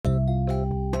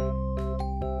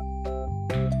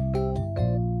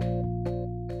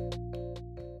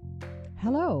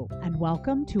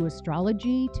welcome to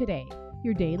Astrology Today,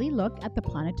 your daily look at the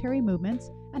planetary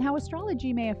movements and how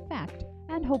astrology may affect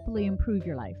and hopefully improve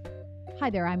your life.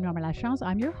 Hi there, I'm Norma Lachance.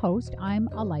 I'm your host. I'm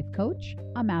a life coach,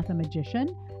 a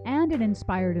mathematician, and an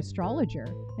inspired astrologer.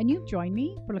 And you've joined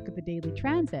me for a look at the daily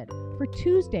transit for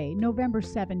Tuesday, November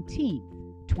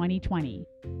 17th, 2020.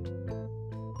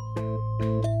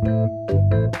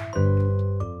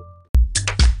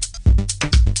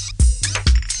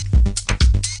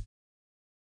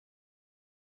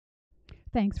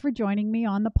 Thanks for joining me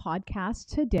on the podcast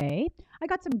today. I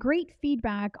got some great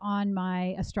feedback on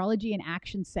my Astrology in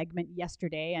Action segment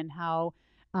yesterday and how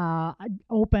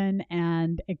open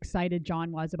and excited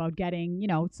John was about getting,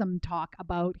 some talk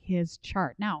about his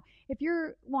chart. Now, if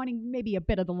you're wanting maybe a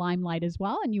bit of the limelight as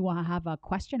well and you want to have a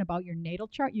question about your natal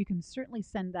chart, you can certainly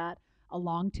send that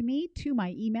along to me to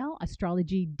my email,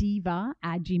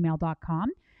 astrologydiva@gmail.com.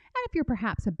 And if you're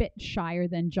perhaps a bit shyer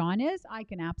than John is, I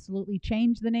can absolutely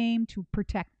change the name to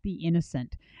protect the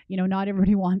innocent. Not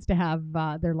everybody wants to have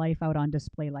their life out on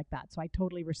display like that. So I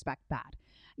totally respect that.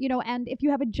 And if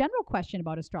you have a general question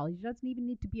about astrology, it doesn't even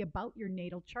need to be about your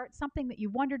natal chart, something that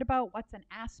you've wondered about, what's an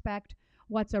aspect,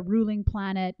 what's a ruling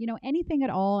planet, anything at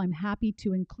all, I'm happy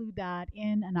to include that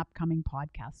in an upcoming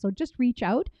podcast. So just reach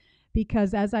out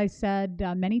because as I said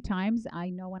many times, I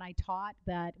know when I taught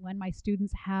that when my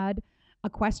students had a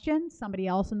question, somebody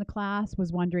else in the class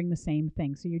was wondering the same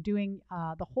thing. So you're doing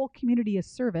the whole community a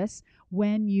service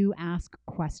when you ask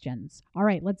questions. All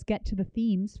right, let's get to the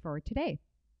themes for today.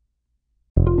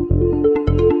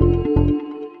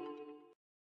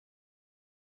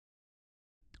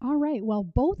 All right, well,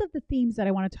 both of the themes that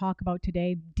I want to talk about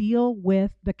today deal with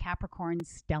the Capricorn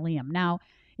stellium. Now,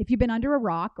 if you've been under a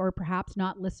rock or perhaps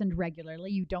not listened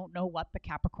regularly, you don't know what the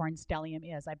Capricorn stellium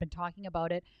is. I've been talking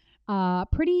about it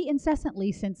pretty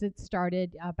incessantly since it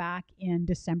started back in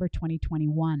December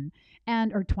 2021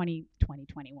 or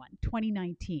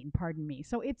 2019, pardon me.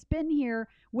 So it's been here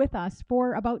with us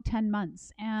for about 10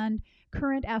 months. And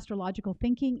current astrological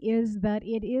thinking is that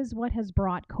it is what has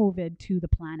brought COVID to the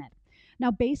planet. Now,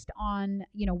 based on,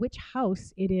 which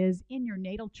house it is in your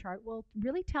natal chart will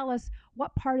really tell us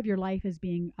what part of your life is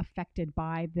being affected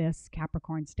by this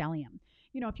Capricorn stellium.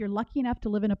 If you're lucky enough to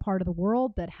live in a part of the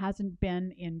world that hasn't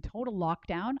been in total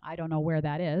lockdown, I don't know where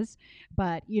that is,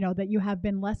 but, that you have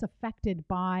been less affected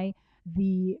by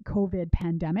the COVID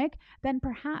pandemic, then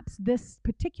perhaps this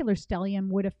particular stellium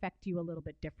would affect you a little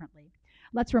bit differently.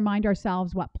 Let's remind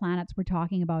ourselves what planets we're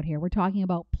talking about here. We're talking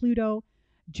about Pluto,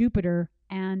 Jupiter,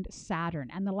 and Saturn.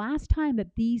 And the last time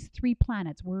that these three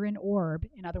planets were in orb,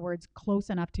 in other words, close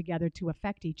enough together to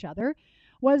affect each other,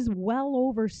 was well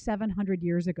over 700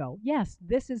 years ago. Yes,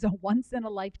 this is a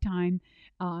once-in-a-lifetime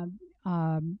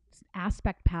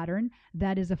aspect pattern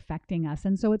that is affecting us.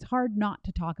 And so it's hard not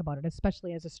to talk about it,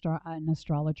 especially as an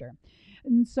astrologer.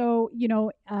 And so,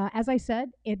 as I said,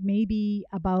 it may be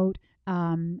about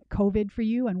COVID for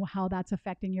you and how that's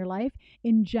affecting your life.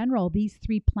 In general, these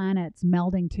three planets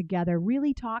melding together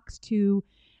really talks to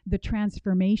the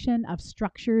transformation of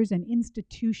structures and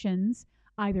institutions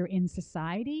either in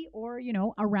society or,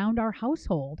 around our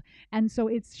household. And so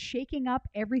it's shaking up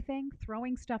everything,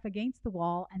 throwing stuff against the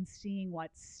wall and seeing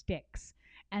what sticks.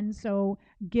 And so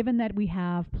given that we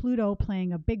have Pluto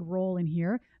playing a big role in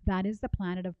here, that is the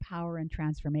planet of power and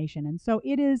transformation. And so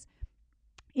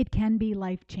it can be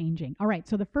life-changing. All right,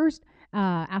 so the first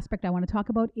aspect I want to talk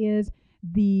about is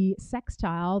the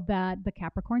sextile that the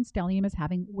Capricorn stellium is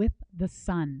having with the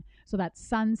sun. So that's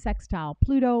Sun sextile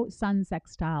Pluto, Sun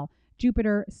sextile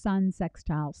Jupiter, Sun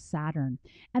sextile Saturn.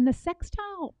 And the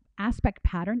sextile aspect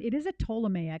pattern, it is a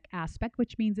Ptolemaic aspect,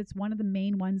 which means it's one of the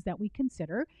main ones that we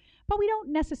consider, but we don't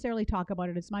necessarily talk about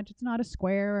it as much. It's not a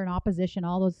square, an opposition,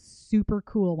 all those super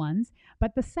cool ones.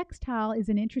 But the sextile is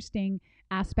an interesting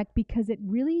aspect because it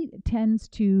really tends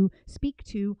to speak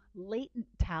to latent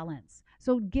talents.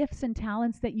 So gifts and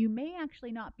talents that you may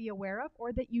actually not be aware of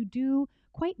or that you do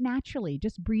quite naturally,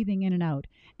 just breathing in and out.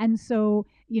 And so,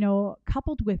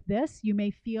 coupled with this, you may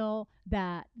feel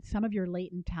that some of your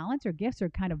latent talents or gifts are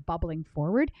kind of bubbling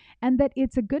forward and that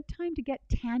it's a good time to get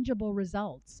tangible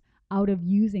results out of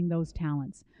using those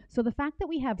talents. So the fact that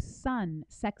we have Sun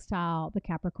sextile the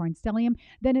Capricorn stellium,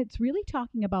 then it's really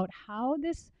talking about how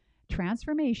this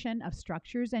transformation of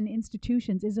structures and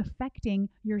institutions is affecting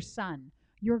your sun,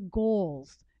 your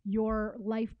goals, your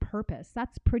life purpose.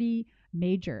 That's pretty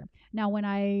major. Now, when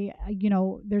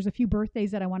there's a few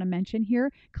birthdays that I want to mention here,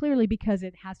 clearly because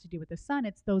it has to do with the sun,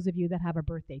 it's those of you that have a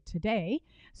birthday today.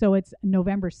 So it's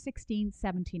November 16,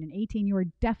 17, and 18. You are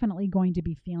definitely going to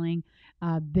be feeling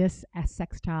this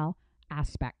sextile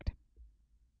aspect.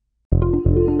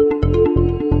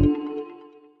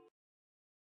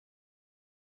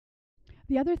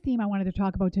 The other theme I wanted to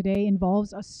talk about today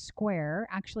involves a square,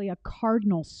 actually a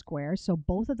cardinal square. So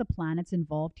both of the planets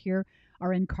involved here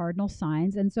are in cardinal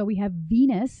signs. And so we have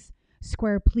Venus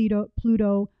square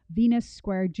Pluto, Venus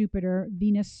square Jupiter,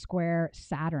 Venus square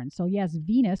Saturn. So yes,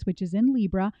 Venus, which is in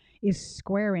Libra, is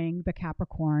squaring the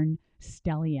Capricorn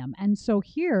stellium. And so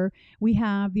here we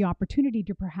have the opportunity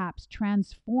to perhaps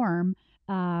transform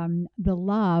the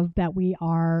love that we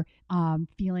are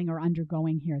feeling or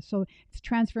undergoing here. So it's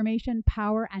transformation,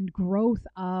 power, and growth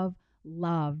of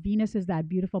love. Venus is that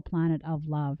beautiful planet of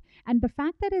love. And the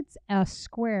fact that it's a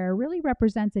square really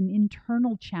represents an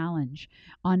internal challenge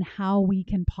on how we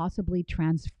can possibly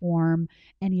transform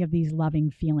any of these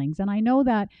loving feelings. And I know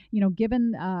that,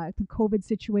 given the COVID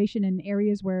situation in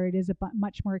areas where it is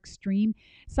much more extreme,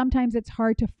 sometimes it's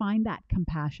hard to find that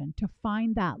compassion, to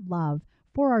find that love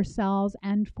for ourselves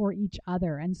and for each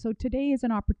other. And so today is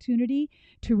an opportunity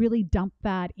to really dump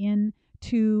that in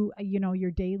to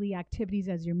your daily activities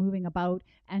as you're moving about,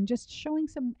 and just showing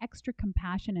some extra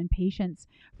compassion and patience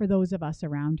for those of us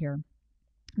around here.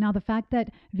 Now, the fact that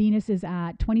Venus is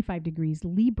at 25 degrees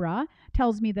Libra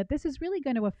tells me that this is really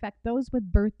going to affect those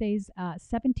with birthdays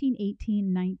 17,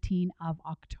 18, 19 of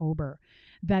October.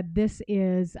 That this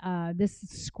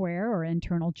square or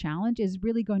internal challenge is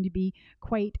really going to be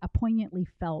quite poignantly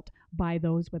felt by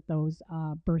those with those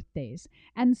birthdays.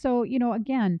 And so,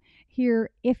 again, here,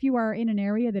 if you are in an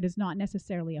area that is not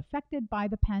necessarily affected by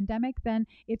the pandemic, then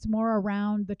it's more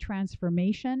around the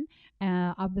transformation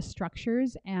of the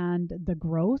structures and the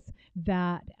growth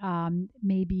that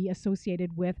may be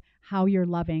associated with how you're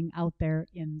loving out there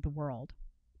in the world.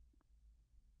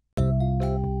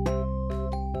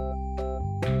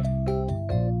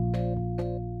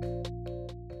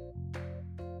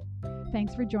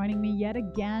 Thanks for joining me yet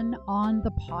again on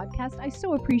the podcast. I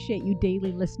so appreciate you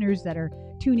daily listeners that are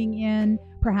tuning in,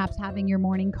 perhaps having your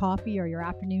morning coffee or your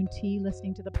afternoon tea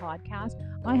listening to the podcast.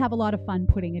 I have a lot of fun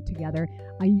putting it together.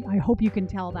 I hope you can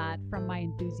tell that from my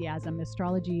enthusiasm.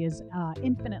 Astrology is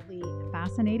infinitely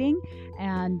fascinating,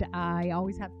 and I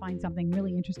always find something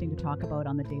really interesting to talk about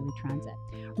on the daily transit.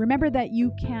 Remember that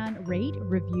you can rate,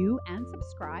 review, and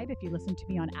subscribe if you listen to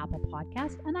me on Apple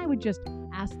Podcasts, and I would just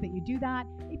ask that you do that.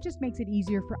 It just makes it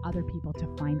easier for other people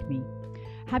to find me.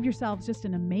 Have yourselves just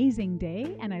an amazing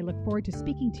day, and I look forward to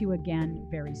speaking to you again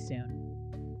very soon.